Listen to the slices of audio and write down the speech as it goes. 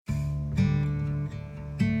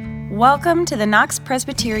Welcome to the Knox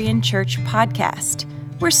Presbyterian Church podcast.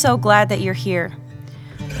 We're so glad that you're here.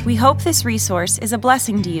 We hope this resource is a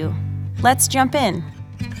blessing to you. Let's jump in.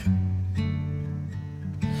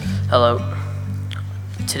 Hello.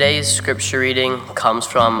 Today's scripture reading comes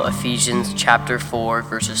from Ephesians chapter 4,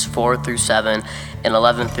 verses 4 through 7 and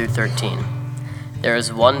 11 through 13. There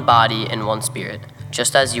is one body and one spirit,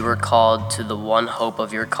 just as you were called to the one hope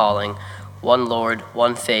of your calling, one Lord,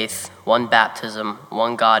 one faith, one baptism,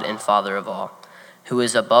 one God and Father of all, who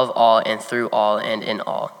is above all and through all and in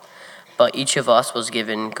all. But each of us was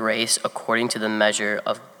given grace according to the measure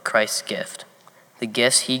of Christ's gift. The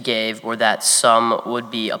gifts he gave were that some would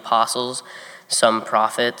be apostles, some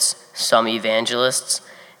prophets, some evangelists,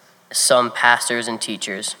 some pastors and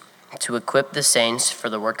teachers, to equip the saints for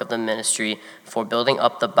the work of the ministry, for building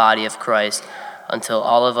up the body of Christ, until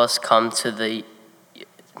all of us come to the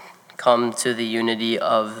unity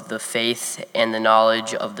of the faith and the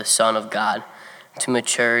knowledge of the Son of God, to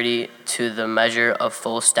maturity, to the measure of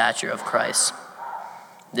full stature of Christ.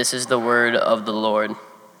 This is the word of the Lord.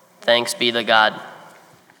 Thanks be to God.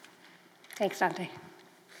 Thanks, Dante.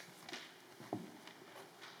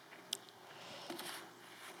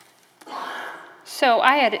 So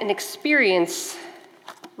I had an experience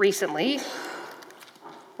recently,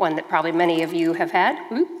 one that probably many of you have had,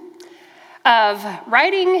 of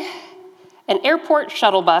riding an airport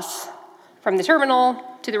shuttle bus from the terminal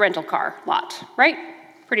to the rental car lot, right?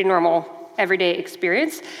 Pretty normal, everyday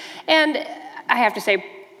experience. And I have to say,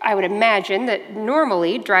 I would imagine that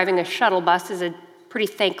normally driving a shuttle bus is a pretty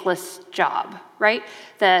thankless job, right?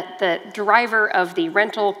 The driver of the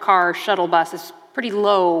rental car shuttle bus is pretty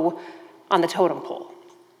low on the totem pole.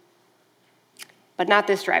 But not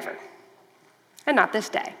this driver, and not this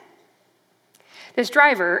day. This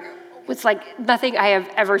driver was like nothing I have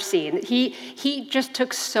ever seen. He just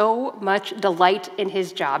took so much delight in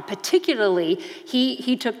his job. Particularly,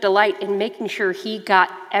 he took delight in making sure he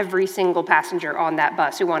got every single passenger on that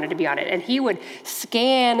bus who wanted to be on it. And he would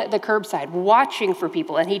scan the curbside, watching for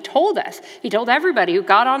people. And he told everybody who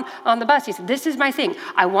got on the bus, he said, "This is my thing.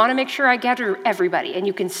 I want to make sure I get everybody." And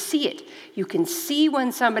you can see it. You can see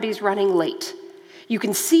when somebody's running late. You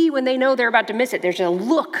can see when they know they're about to miss it. There's a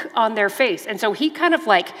look on their face. And so he kind of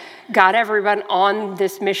like got everyone on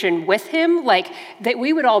this mission with him, like that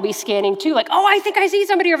we would all be scanning too, like, "Oh, I think I see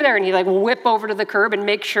somebody over there." And he'd like whip over to the curb and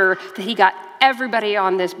make sure that he got everybody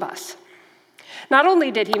on this bus. Not only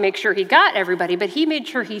did he make sure he got everybody, but he made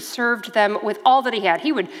sure he served them with all that he had.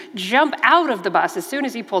 He would jump out of the bus as soon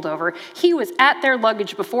as he pulled over. He was at their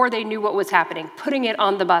luggage before they knew what was happening, putting it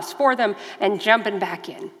on the bus for them and jumping back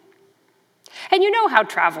in. And you know how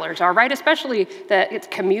travelers are, right? Especially it's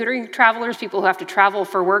commuting travelers, people who have to travel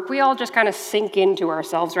for work. We all just kind of sink into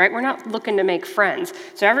ourselves, right? We're not looking to make friends.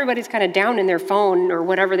 So everybody's kind of down in their phone or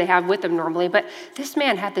whatever they have with them normally. But this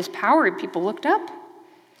man had this power, and people looked up.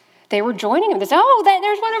 They were joining him. They said, "Oh,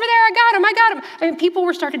 there's one over there. I got him. I mean, people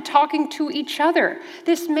were started talking to each other.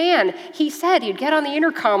 This man, he said he'd get on the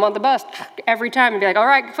intercom on the bus every time and be like, "All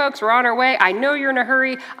right, folks, we're on our way. I know you're in a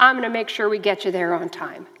hurry. I'm going to make sure we get you there on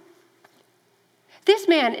time." This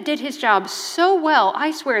man did his job so well,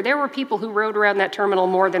 I swear there were people who rode around that terminal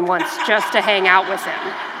more than once just to hang out with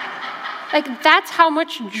him. Like, that's how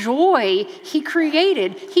much joy he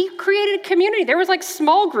created. He created a community. There was like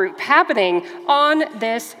small group happening on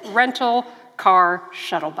this rental car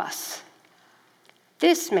shuttle bus.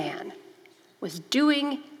 This man was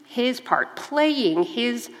doing his part, playing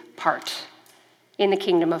his part in the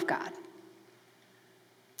kingdom of God.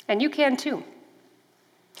 And you can too.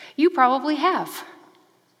 You probably have.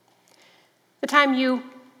 The time you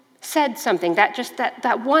said something,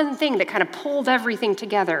 that one thing that kind of pulled everything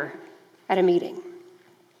together at a meeting.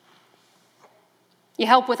 You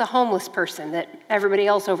help with a homeless person that everybody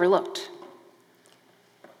else overlooked.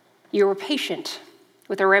 You were patient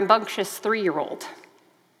with a rambunctious 3-year-old.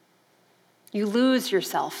 You lose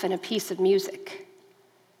yourself in a piece of music.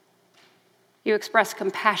 You express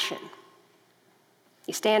compassion.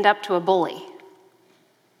 You stand up to a bully.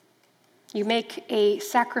 You make a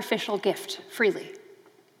sacrificial gift freely.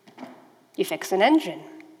 You fix an engine.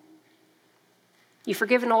 You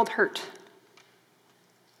forgive an old hurt.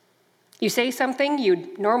 You say something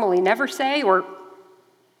you'd normally never say, or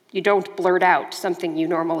you don't blurt out something you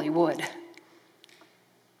normally would.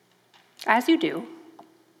 As you do,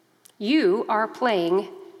 you are playing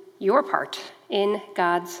your part in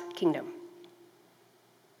God's kingdom.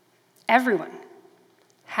 Everyone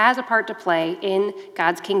has a part to play in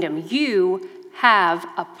God's kingdom. You have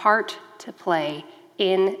a part to play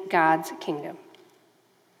in God's kingdom.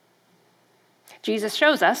 Jesus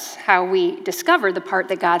shows us how we discover the part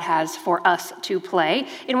that God has for us to play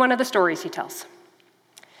in one of the stories he tells.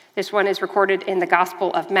 This one is recorded in the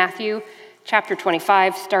Gospel of Matthew, chapter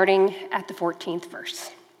 25, starting at the 14th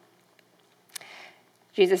verse.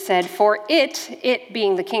 Jesus said, "For it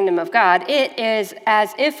being the kingdom of God, it is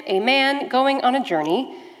as if a man going on a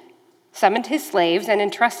journey summoned his slaves and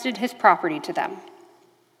entrusted his property to them.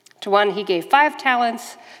 To one he gave 5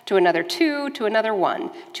 talents, to another 2, to another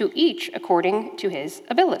 1, to each according to his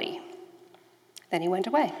ability. Then he went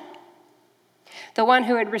away. The one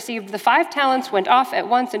who had received the 5 talents went off at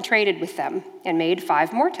once and traded with them, and made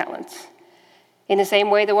 5 more talents. In the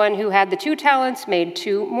same way, the one who had the 2 talents made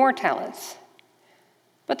 2 more talents.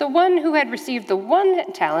 But the one who had received the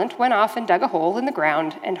 1 talent went off and dug a hole in the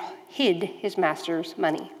ground and hid his master's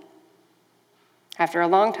money. After a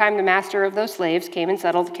long time, the master of those slaves came and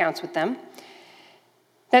settled accounts with them.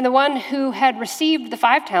 Then the one who had received the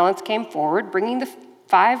 5 talents came forward, bringing the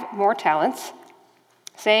 5 more talents,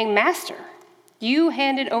 saying, 'Master, you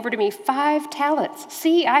handed over to me 5 talents.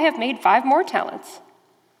 See, I have made 5 more talents.'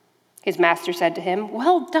 His master said to him,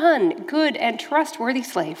 'Well done, good and trustworthy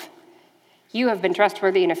slave. You have been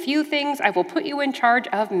trustworthy in a few things. I will put you in charge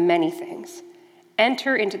of many things.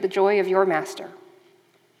 Enter into the joy of your master.'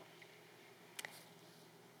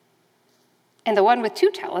 And the one with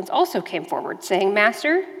 2 talents also came forward, saying,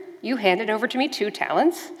 'Master, you handed over to me 2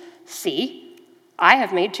 talents. See, I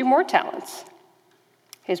have made 2 more talents.'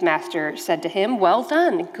 His master said to him, 'Well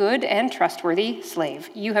done, good and trustworthy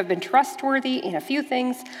slave. You have been trustworthy in a few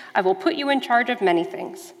things. I will put you in charge of many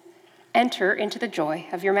things. Enter into the joy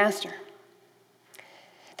of your master.'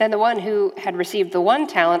 Then the one who had received the 1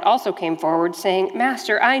 talent also came forward, saying,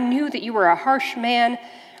 'Master, I knew that you were a harsh man,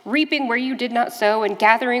 reaping where you did not sow and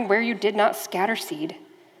gathering where you did not scatter seed.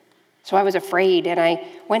 So I was afraid, and I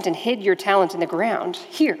went and hid your talent in the ground.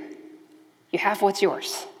 Here, you have what's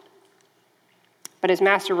yours.' But his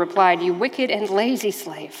master replied, 'You wicked and lazy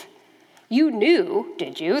slave. You knew,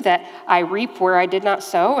 did you, that I reap where I did not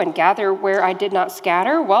sow and gather where I did not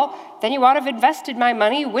scatter? Well, then you ought to have invested my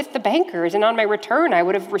money with the bankers, and on my return I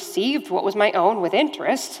would have received what was my own with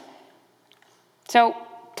interest. So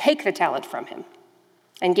take the talent from him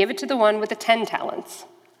and give it to the one with the 10 talents.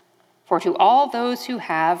 For to all those who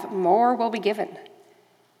have, more will be given,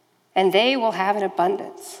 and they will have an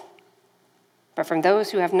abundance. But from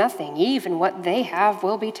those who have nothing, even what they have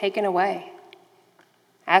will be taken away.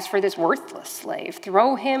 As for this worthless slave,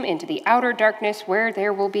 throw him into the outer darkness where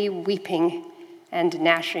there will be weeping and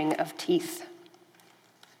gnashing of teeth.'"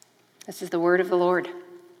 This is the word of the Lord.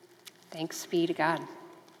 Thanks be to God.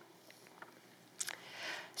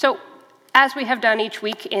 So, as we have done each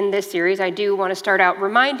week in this series, I do want to start out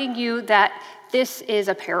reminding you that this is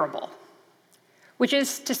a parable, which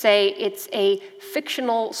is to say it's a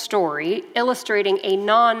fictional story illustrating a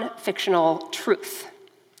non-fictional truth.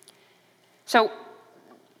 So,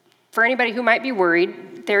 for anybody who might be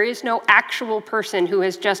worried, there is no actual person who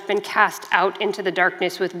has just been cast out into the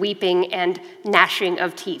darkness with weeping and gnashing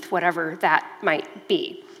of teeth, whatever that might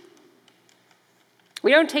be.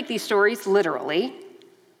 We don't take these stories literally,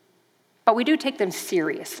 but we do take them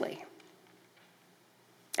seriously.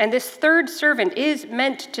 And this third servant is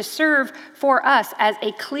meant to serve for us as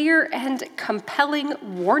a clear and compelling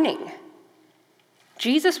warning.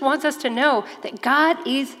 Jesus wants us to know that God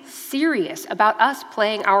is serious about us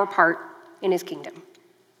playing our part in his kingdom.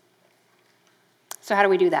 So how do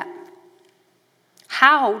we do that?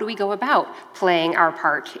 How do we go about playing our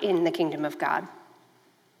part in the kingdom of God?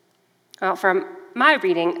 Well, from my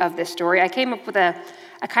reading of this story, I came up with a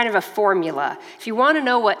kind of a formula. If you want to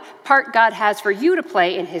know what part God has for you to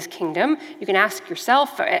play in his kingdom, you can ask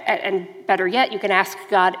yourself, and better yet, you can ask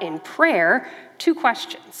God in prayer, 2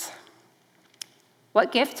 questions.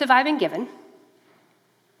 What gifts have I been given?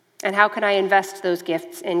 And how can I invest those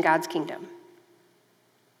gifts in God's kingdom?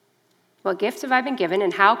 What gifts have I been given,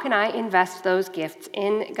 and how can I invest those gifts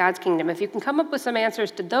in God's kingdom? If you can come up with some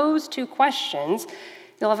answers to those 2 questions,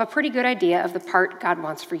 you'll have a pretty good idea of the part God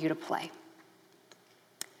wants for you to play.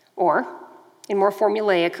 Or, in more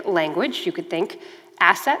formulaic language, you could think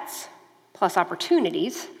assets plus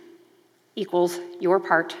opportunities equals your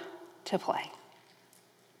part to play.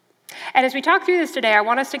 And as we talk through this today, I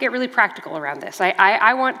want us to get really practical around this.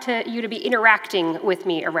 I want you to be interacting with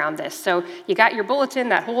me around this. So you got your bulletin,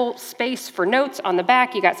 that whole space for notes on the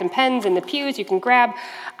back. You got some pens in the pews you can grab.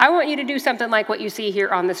 I want you to do something like what you see here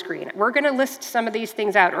on the screen. We're going to list some of these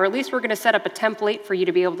things out, or at least we're going to set up a template for you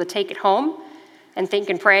to be able to take it home and think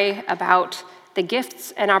and pray about the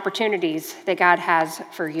gifts and opportunities that God has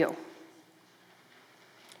for you.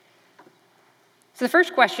 So the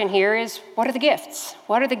first question here is, what are the gifts?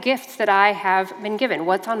 What are the gifts that I have been given?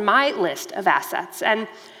 What's on my list of assets? And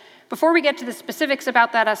before we get to the specifics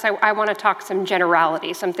about that, I want to talk some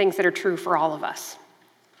generalities, some things that are true for all of us.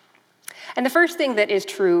 And the first thing that is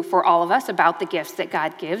true for all of us about the gifts that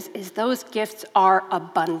God gives is those gifts are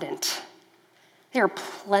abundant. They are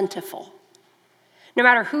plentiful. No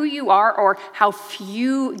matter who you are or how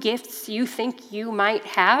few gifts you think you might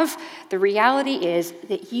have, the reality is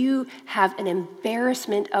that you have an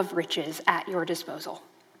embarrassment of riches at your disposal.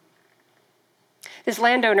 This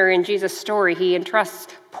landowner in Jesus' story, he entrusts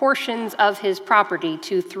portions of his property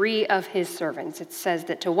to 3 of his servants. It says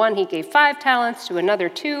that to one he gave 5 talents, to another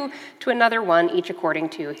 2, to another 1, each according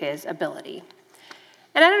to his ability.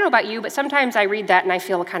 And I don't know about you, but sometimes I read that and I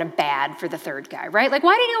feel kind of bad for the third guy, right? Like,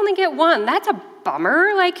 why did he only get 1? That's a bummer.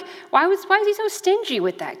 Like, why is he so stingy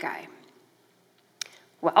with that guy?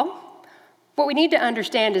 Well, what we need to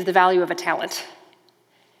understand is the value of a talent.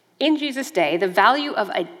 In Jesus' day, the value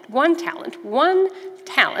of one talent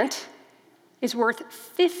is worth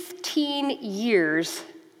 15 years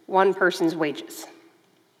one person's wages.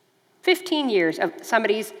 15 years of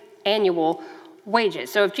somebody's annual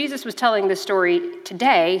wages. So if Jesus was telling this story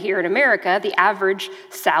today here in America, the average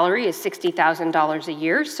salary is $60,000 a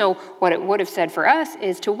year. So what it would have said for us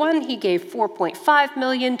is to one he gave $4.5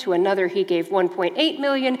 million, to another he gave $1.8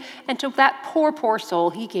 million, and to that poor soul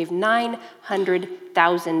he gave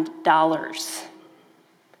 $900,000.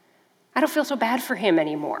 I don't feel so bad for him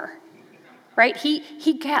anymore, right?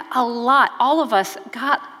 He got a lot. All of us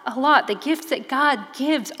got a lot. The gifts that God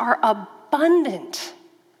gives are abundant.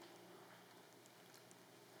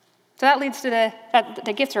 So that leads to the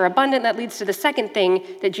gifts are abundant. That leads to the second thing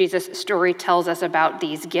that Jesus' story tells us about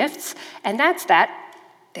these gifts, and that's that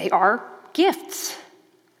they are gifts.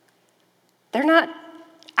 They're not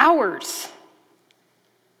ours.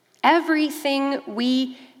 Everything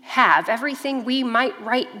we have, everything we might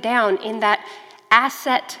write down in that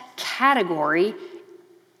asset category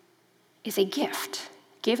is a gift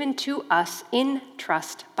given to us in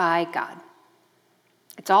trust by God.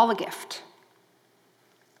 It's all a gift.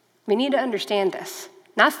 We need to understand this.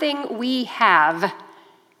 Nothing we have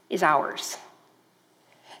is ours.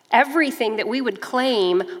 Everything that we would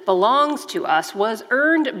claim belongs to us, was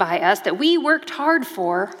earned by us, that we worked hard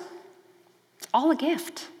for. It's all a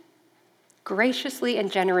gift, graciously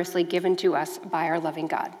and generously given to us by our loving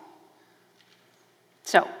God.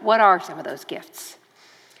 So, what are some of those gifts?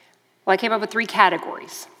 Well, I came up with 3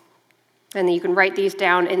 categories, and you can write these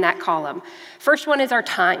down in that column. First one is our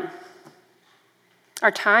time. Our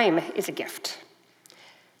time is a gift.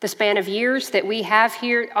 The span of years that we have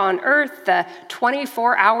here on earth, the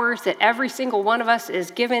 24 hours that every single one of us is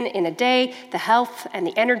given in a day, the health and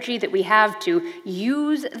the energy that we have to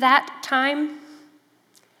use that time.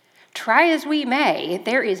 Try as we may,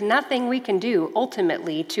 there is nothing we can do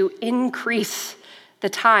ultimately to increase the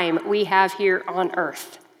time we have here on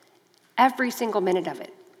earth. Every single minute of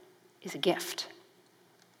it is a gift.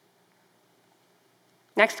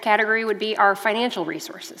 Next category would be our financial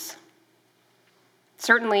resources.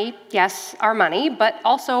 Certainly, yes, our money, but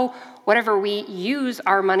also whatever we use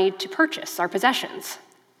our money to purchase, our possessions.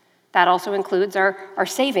 That also includes our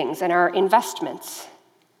savings and our investments.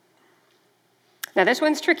 Now, this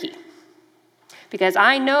one's tricky because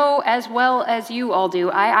I know as well as you all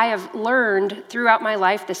do, I have learned throughout my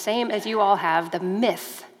life, the same as you all have, the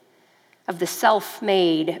myth of the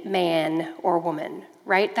self-made man or woman,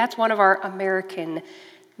 right? That's one of our American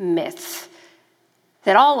myths.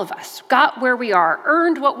 That all of us got where we are,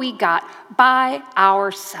 earned what we got by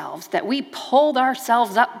ourselves, that we pulled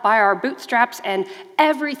ourselves up by our bootstraps and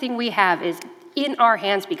everything we have is in our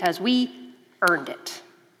hands because we earned it.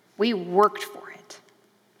 We worked for it.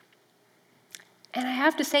 And I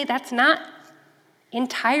have to say that's not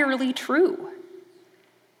entirely true.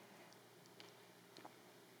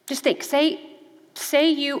 Just think, say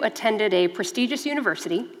you attended a prestigious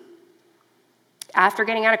university. After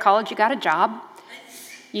getting out of college, you got a job.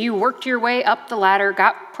 You worked your way up the ladder,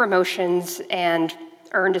 got promotions, and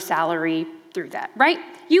earned a salary through that, right?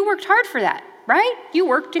 You worked hard for that, right? You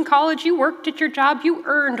worked in college, you worked at your job, you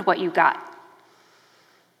earned what you got.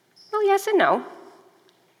 Well, yes and no.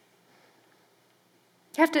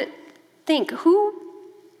 You have to think, who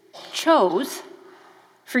chose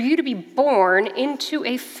for you to be born into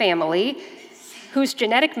a family whose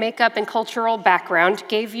genetic makeup and cultural background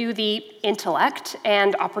gave you the intellect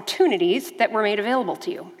and opportunities that were made available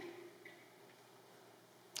to you?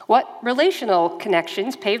 What relational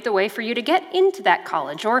connections paved the way for you to get into that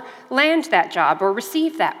college or land that job or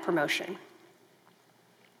receive that promotion?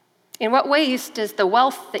 In what ways does the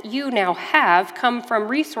wealth that you now have come from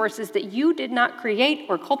resources that you did not create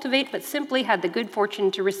or cultivate, but simply had the good fortune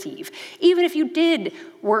to receive, even if you did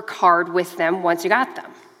work hard with them once you got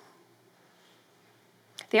them?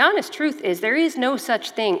 The honest truth is there is no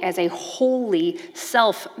such thing as a wholly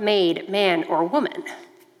self-made man or woman.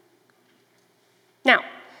 Now,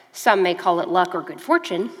 some may call it luck or good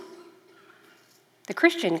fortune. The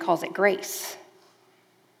Christian calls it grace.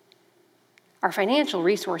 Our financial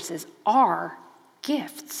resources are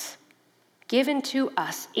gifts given to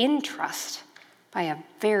us in trust by a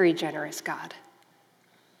very generous God.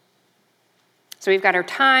 So we've got our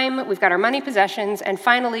time, we've got our money, possessions, and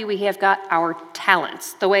finally we have got our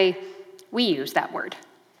talents, the way we use that word.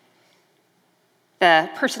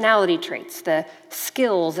 The personality traits, the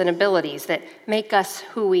skills and abilities that make us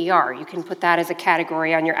who we are. You can put that as a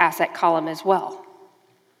category on your asset column as well.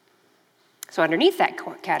 So underneath that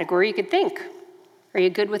category, you could think, are you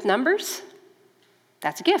good with numbers?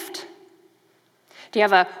 That's a gift. Do you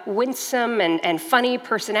have a winsome and funny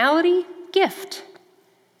personality? Gift.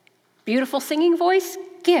 Beautiful singing voice?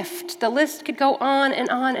 Gift. The list could go on and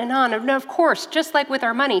on and on. And of course, just like with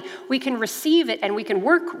our money, we can receive it and we can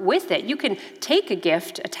work with it. You can take a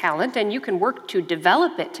gift, a talent, and you can work to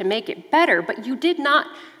develop it to make it better, but you did not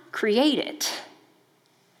create it.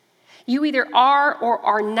 You either are or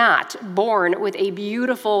are not born with a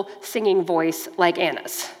beautiful singing voice like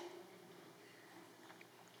Anna's.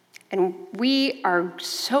 And we are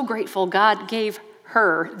so grateful God gave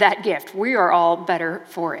her that gift. We are all better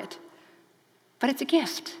for it. But it's a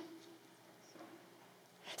gift.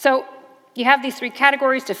 So you have these three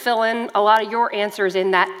categories to fill in a lot of your answers in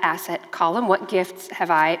that asset column. What gifts have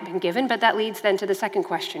I been given? But that leads then to the second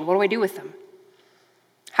question. What do I do with them?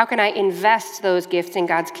 How can I invest those gifts in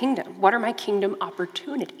God's kingdom? What are my kingdom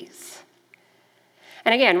opportunities?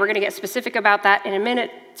 And again, we're going to get specific about that in a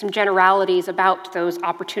minute, some generalities about those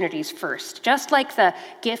opportunities first. Just like the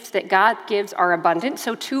gifts that God gives are abundant,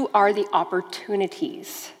 so too are the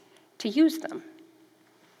opportunities to use them.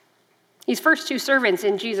 These first two servants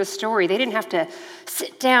in Jesus' story, they didn't have to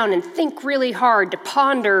sit down and think really hard to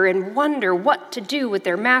ponder and wonder what to do with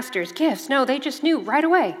their master's gifts. No, they just knew right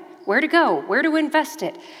away where to go, where to invest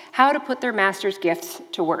it, how to put their master's gifts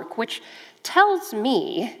to work, which tells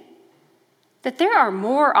me that there are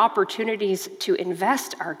more opportunities to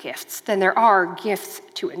invest our gifts than there are gifts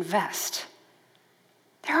to invest.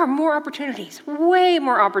 There are more opportunities, way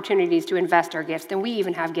more opportunities to invest our gifts than we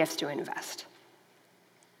even have gifts to invest.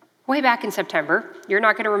 Way back in September, you're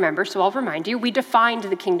not going to remember, so I'll remind you, we defined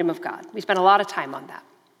the kingdom of God. We spent a lot of time on that.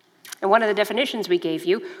 And one of the definitions we gave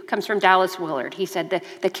you comes from Dallas Willard. He said that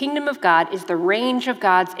the kingdom of God is the range of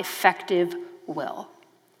God's effective will.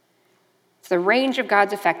 It's the range of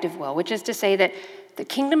God's effective will, which is to say that the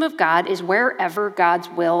kingdom of God is wherever God's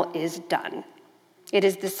will is done. It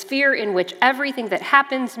is the sphere in which everything that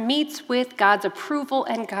happens meets with God's approval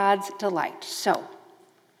and God's delight. So,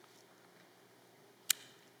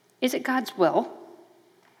 is it God's will?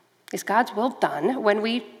 Is God's will done when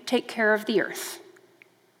we take care of the earth?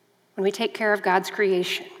 When we take care of God's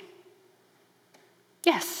creation?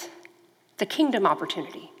 Yes, the kingdom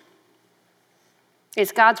opportunity.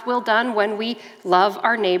 Is God's will done when we love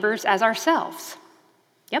our neighbors as ourselves?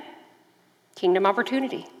 Yep, kingdom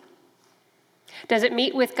opportunity. Does it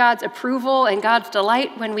meet with God's approval and God's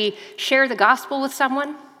delight when we share the gospel with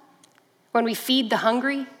someone? When we feed the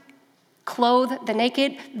hungry, clothe the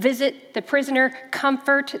naked, visit the prisoner,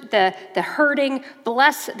 comfort the hurting,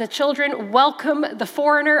 bless the children, welcome the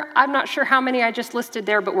foreigner? I'm not sure how many I just listed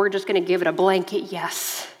there, but we're just going to give it a blanket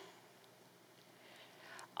yes.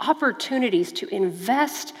 Opportunities to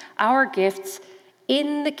invest our gifts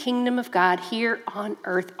in the kingdom of God here on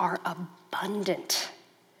earth are abundant.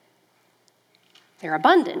 They're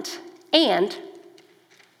abundant, and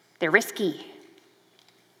they're risky.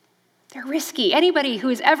 They're risky. Anybody who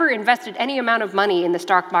has ever invested any amount of money in the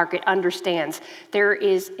stock market understands there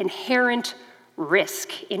is inherent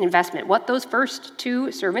risk in investment. What those first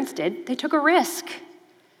two servants did, they took a risk.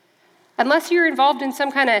 Unless you're involved in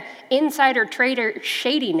some kind of insider trader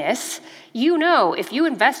shadiness, you know if you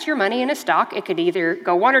invest your money in a stock, it could either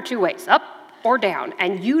go one or two ways, up or down,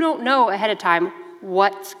 and you don't know ahead of time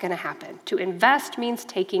what's going to happen. To invest means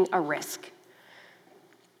taking a risk.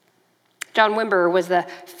 John Wimber was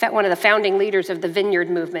one of the founding leaders of the Vineyard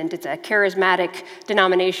movement. It's a charismatic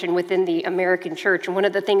denomination within the American church, and one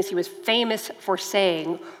of the things he was famous for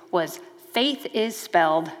saying was, faith is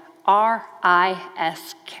spelled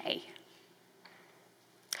R-I-S-K.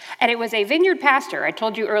 And it was a vineyard pastor. I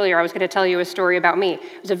told you earlier I was going to tell you a story about me.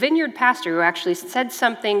 It was a vineyard pastor who actually said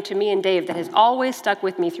something to me and Dave that has always stuck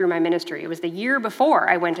with me through my ministry. It was the year before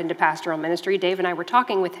I went into pastoral ministry. Dave and I were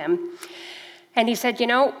talking with him, and he said,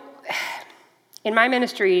 in my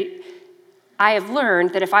ministry, I have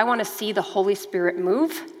learned that if I want to see the Holy Spirit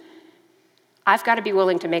move, I've got to be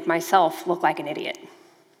willing to make myself look like an idiot.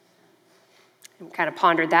 And kind of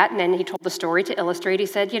pondered that, and then he told the story to illustrate. He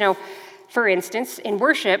said, for instance, in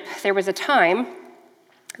worship, there was a time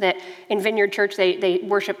that in Vineyard Church, they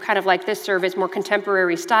worship kind of like this service, more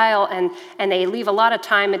contemporary style, and they leave a lot of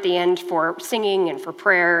time at the end for singing and for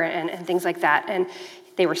prayer and things like that. And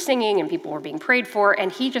they were singing and people were being prayed for,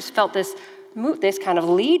 and he just felt this kind of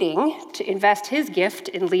leading to invest his gift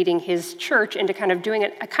in leading his church into kind of doing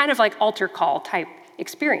a kind of like altar call type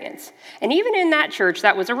experience. And even in that church,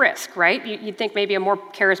 that was a risk, right? You'd think maybe a more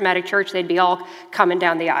charismatic church, they'd be all coming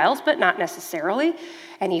down the aisles, but not necessarily.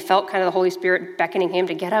 And he felt kind of the Holy Spirit beckoning him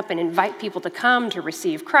to get up and invite people to come to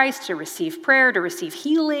receive Christ, to receive prayer, to receive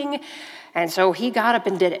healing. And so he got up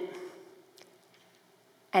and did it.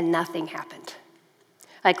 And nothing happened.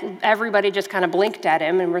 Like everybody just kind of blinked at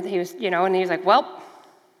him, and he was, and he was like, well,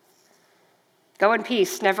 go in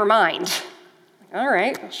peace, never mind. All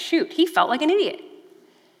right, well, shoot, he felt like an idiot.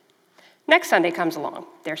 Next Sunday comes along.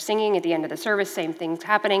 They're singing at the end of the service, same thing's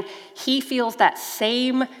happening. He feels that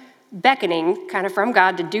same beckoning kind of from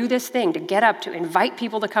God to do this thing, to get up, to invite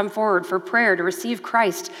people to come forward for prayer, to receive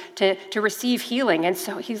Christ, to receive healing. And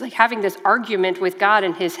so he's like having this argument with God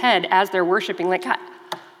in his head as they're worshiping, like, God,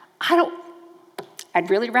 I'd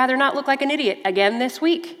really rather not look like an idiot again this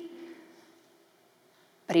week.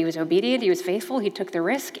 But he was obedient, he was faithful, he took the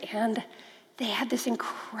risk, and they had this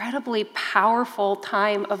incredibly powerful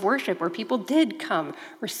time of worship where people did come,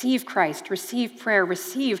 receive Christ, receive prayer,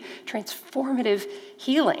 receive transformative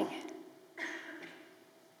healing.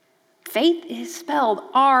 Faith is spelled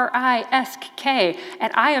R-I-S-K,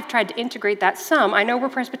 and I have tried to integrate that some. I know we're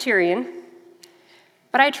Presbyterian,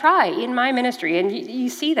 but I try in my ministry, and you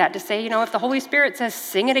see that to say, if the Holy Spirit says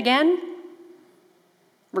sing it again,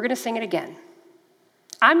 we're going to sing it again.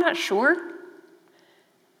 I'm not sure,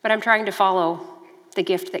 but I'm trying to follow the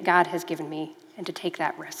gift that God has given me and to take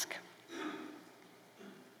that risk.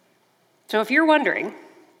 So if you're wondering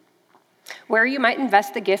where you might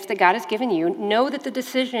invest the gift that God has given you, know that the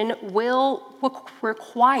decision will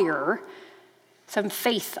require some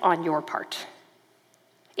faith on your part.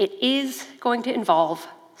 It is going to involve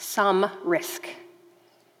some risk.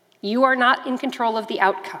 You are not in control of the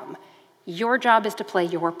outcome. Your job is to play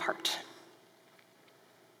your part.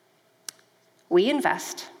 We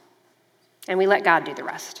invest, and we let God do the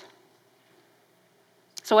rest.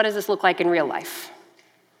 So what does this look like in real life?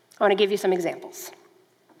 I want to give you some examples.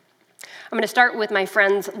 I'm going to start with my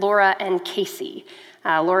friends Laura and Casey.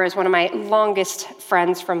 Laura is one of my longest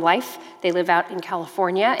friends from life. They live out in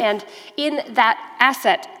California, and in that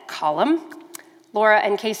asset column, Laura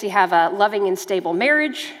and Casey have a loving and stable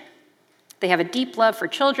marriage. They have a deep love for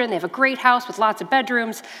children. They have a great house with lots of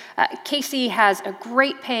bedrooms. Casey has a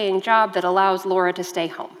great paying job that allows Laura to stay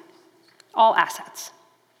home. All assets.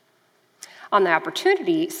 On the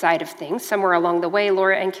opportunity side of things, somewhere along the way,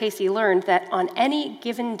 Laura and Casey learned that on any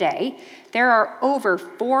given day, there are over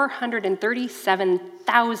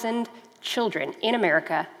 437,000 children in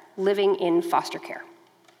America living in foster care.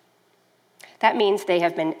 That means they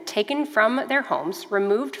have been taken from their homes,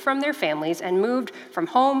 removed from their families, and moved from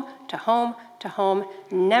home to home to home,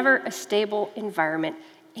 never a stable environment,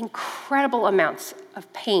 incredible amounts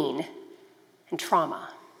of pain and trauma.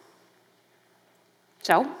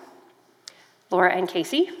 So, Laura and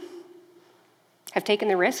Casey have taken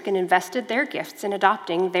the risk and invested their gifts in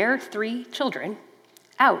adopting their 3 children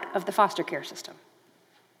out of the foster care system.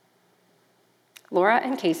 Laura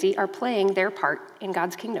and Casey are playing their part in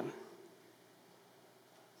God's kingdom.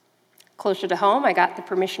 Closer to home, I got the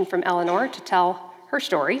permission from Eleanor to tell her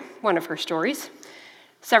story, one of her stories.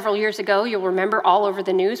 Several years ago, you'll remember all over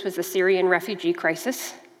the news was the Syrian refugee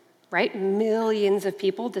crisis, right? Millions of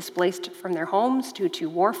people displaced from their homes due to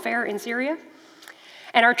warfare in Syria.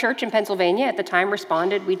 And our church in Pennsylvania at the time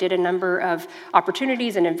responded. We did a number of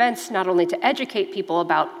opportunities and events, not only to educate people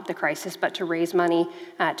about the crisis, but to raise money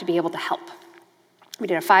to be able to help. We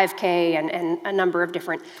did a 5K and a number of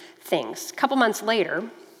different things. A couple months later,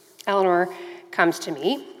 Eleanor comes to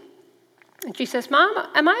me, and she says, Mom,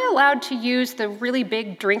 am I allowed to use the really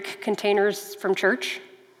big drink containers from church?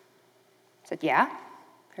 I said, yeah,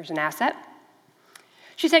 there's an asset.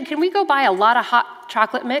 She said, can we go buy a lot of hot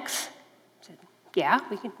chocolate mix? I said, Yeah,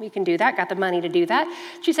 we can do that. Got the money to do that.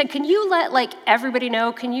 She said, can you let everybody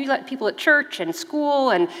know? Can you let people at church and school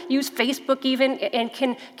and use Facebook even? And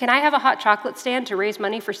can I have a hot chocolate stand to raise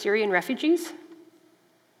money for Syrian refugees?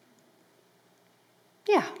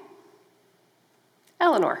 Yeah.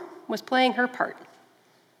 Eleanor was playing her part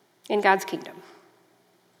in God's kingdom.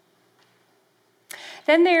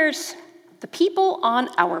 Then there's the people on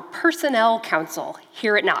our personnel council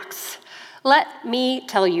here at Knox. Let me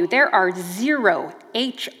tell you, there are 0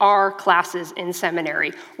 HR classes in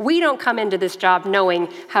seminary. We don't come into this job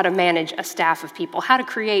knowing how to manage a staff of people, how to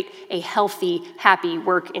create a healthy, happy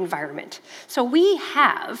work environment. So we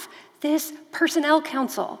have this personnel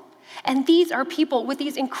council. And these are people with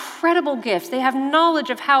these incredible gifts. They have knowledge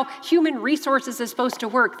of how human resources is supposed to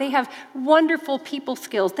work. They have wonderful people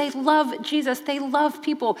skills. They love Jesus. They love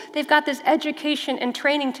people. They've got this education and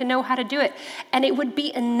training to know how to do it. And it would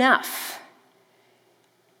be enough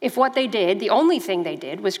if what they did, the only thing they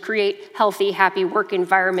did, was create healthy, happy work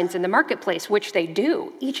environments in the marketplace, which they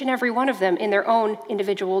do, each and every one of them in their own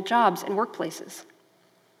individual jobs and workplaces.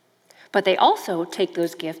 But they also take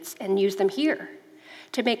those gifts and use them here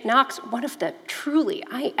to make Knox one of the truly,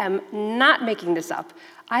 I am not making this up,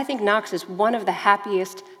 I think Knox is one of the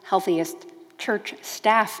happiest, healthiest church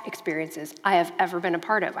staff experiences I have ever been a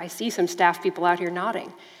part of. I see some staff people out here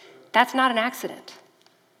nodding. That's not an accident.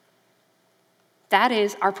 That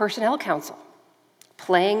is our personnel council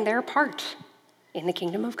playing their part in the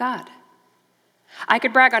kingdom of God. I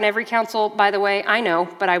could brag on every council, by the way, I know,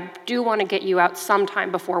 but I do want to get you out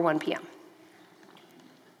sometime before 1 p.m.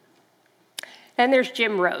 Then there's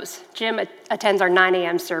Jim Rose. Jim attends our 9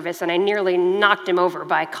 a.m. service, and I nearly knocked him over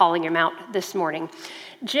by calling him out this morning.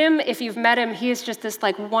 Jim, if you've met him, he is just this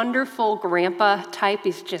wonderful grandpa type.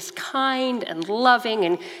 He's just kind and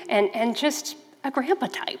loving and just a grandpa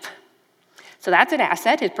type. So that's an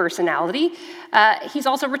asset, his personality. He's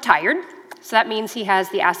also retired, so that means he has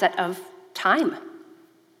the asset of time.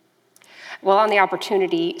 Well, on the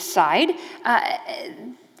opportunity side,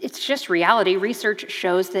 it's just reality. Research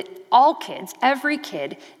shows that all kids, every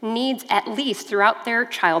kid, needs at least throughout their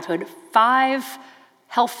childhood 5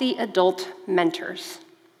 healthy adult mentors.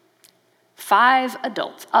 5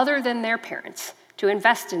 adults, other than their parents, to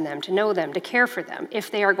invest in them, to know them, to care for them,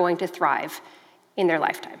 if they are going to thrive in their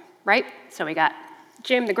lifetime. Right? So we got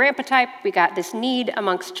Jim, the grandpa type. We got this need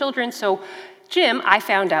amongst children. So Jim, I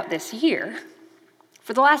found out this year,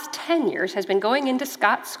 for the last 10 years, has been going into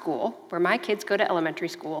Scott's school, where my kids go to elementary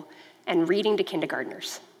school, and reading to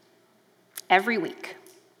kindergartners every week.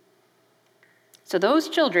 So those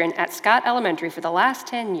children at Scott Elementary for the last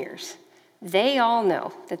 10 years, they all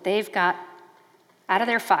know that they've got, out of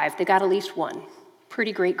their 5, they got at least 1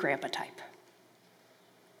 pretty great grandpa type.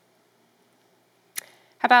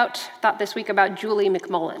 Thought this week about Julie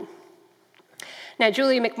McMullen. Now,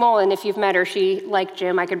 Julie McMullen, if you've met her, she, like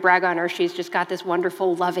Jim, I could brag on her. She's just got this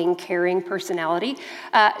wonderful, loving, caring personality.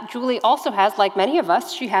 Julie also has, like many of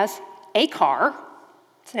us, she has a car.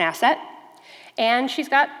 It's an asset. And she's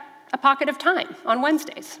got a pocket of time on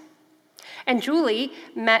Wednesdays. And Julie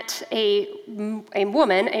met a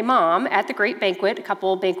woman, a mom, at the Great Banquet a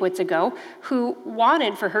couple banquets ago, who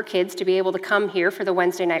wanted for her kids to be able to come here for the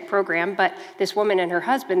Wednesday night program, but this woman and her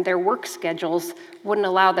husband, their work schedules wouldn't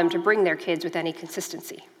allow them to bring their kids with any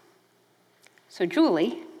consistency. So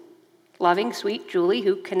Julie, loving, sweet Julie,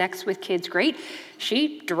 who connects with kids great,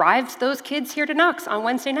 she drives those kids here to Knox on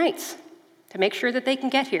Wednesday nights to make sure that they can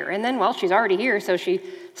get here. And then, well, she's already here, so she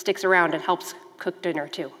sticks around and helps cook dinner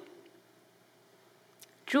too.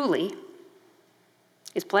 Julie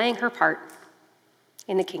is playing her part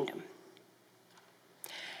in the kingdom.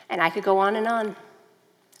 And I could go on and on.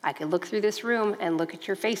 I could look through this room and look at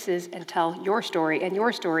your faces and tell your story and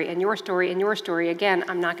your story and your story and your story. Again,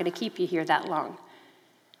 I'm not going to keep you here that long.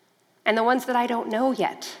 And the ones that I don't know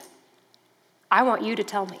yet, I want you to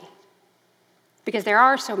tell me. Because there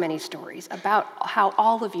are so many stories about how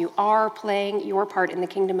all of you are playing your part in the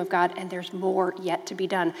kingdom of God, and there's more yet to be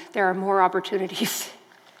done. There are more opportunities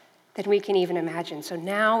than we can even imagine. So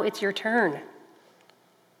now it's your turn.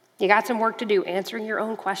 You got some work to do, answering your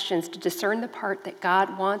own questions to discern the part that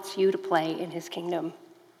God wants you to play in his kingdom.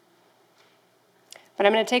 But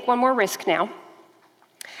I'm going to take one more risk now.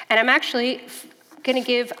 And I'm actually going to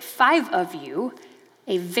give 5 of you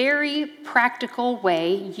a very practical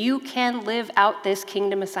way you can live out this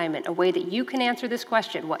kingdom assignment, a way that you can answer this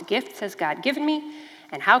question: what gifts has God given me?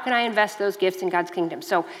 And how can I invest those gifts in God's kingdom?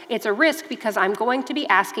 So it's a risk because I'm going to be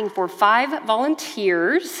asking for 5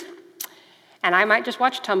 volunteers, and I might just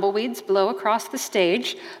watch tumbleweeds blow across the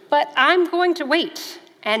stage, but I'm going to wait,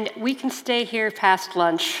 and we can stay here past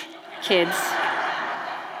lunch, kids.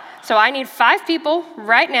 So I need 5 people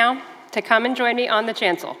right now to come and join me on the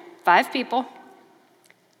chancel. 5 people.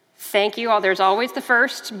 Thank you all. There's always the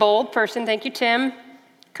first bold person. Thank you, Tim,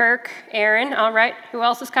 Kirk, Aaron. All right. Who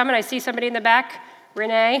else is coming? I see somebody in the back.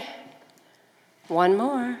 Renee. One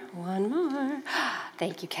more.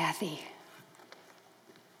 Thank you, Kathy.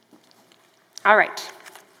 All right.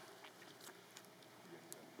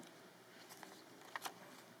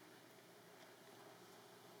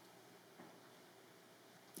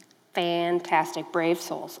 Fantastic, brave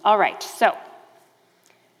souls. All right, so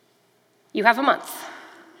you have a month,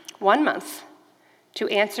 1 month, to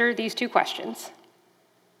answer these 2 questions.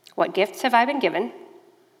 What gifts have I been given,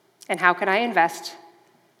 and how can I invest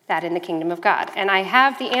that in the kingdom of God? And I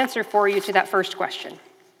have the answer for you to that first question.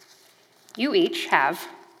 You each have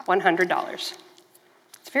 $100.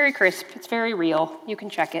 It's very crisp, it's very real. You can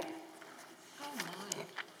check it.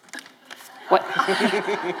 What?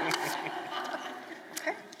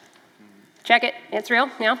 Check it, it's real,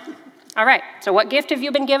 yeah? All right, so what gift have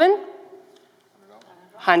you been given?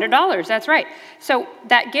 $100, that's right. So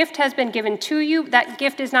that gift has been given to you, that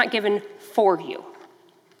gift is not given for you.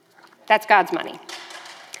 That's God's money.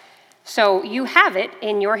 So you have it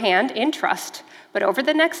in your hand in trust, but over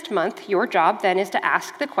the next month, your job then is to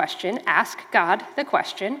ask God the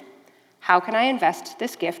question, how can I invest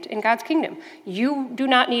this gift in God's kingdom? You do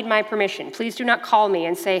not need my permission. Please do not call me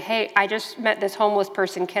and say, hey, I just met this homeless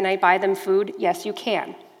person. Can I buy them food? Yes, you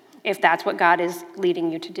can, if that's what God is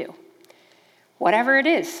leading you to do. Whatever it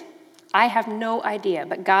is, I have no idea,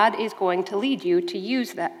 but God is going to lead you to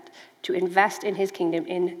use that to invest in his kingdom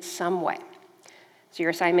in some way. So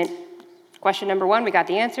your assignment, question number 1, we got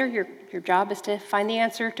the answer. Your job is to find the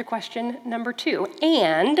answer to question number 2.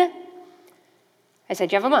 And I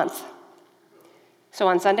said you have a month. So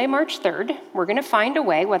on Sunday, March 3rd, we're going to find a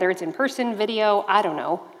way, whether it's in person, video, I don't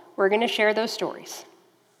know, we're going to share those stories.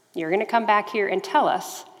 You're going to come back here and tell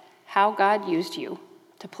us how God used you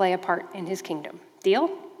to play a part in his kingdom. Deal?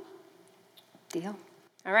 Deal.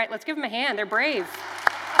 All right, let's give them a hand. They're brave.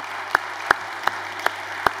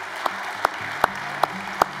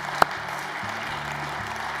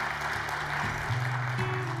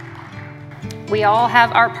 We all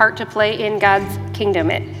have our part to play in God's kingdom.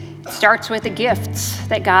 It starts with the gifts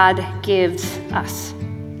that God gives us.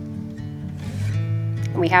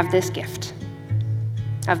 And we have this gift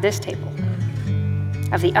of this table,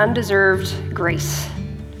 of the undeserved grace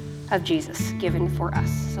of Jesus given for us.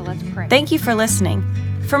 So let's pray. Thank you for listening.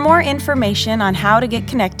 For more information on how to get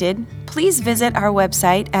connected, please visit our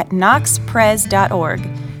website at knoxpres.org.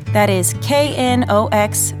 That is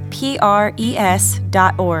knoxpres.org.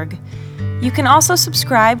 You can also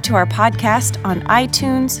subscribe to our podcast on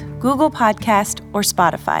iTunes, Google Podcast, or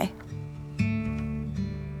Spotify.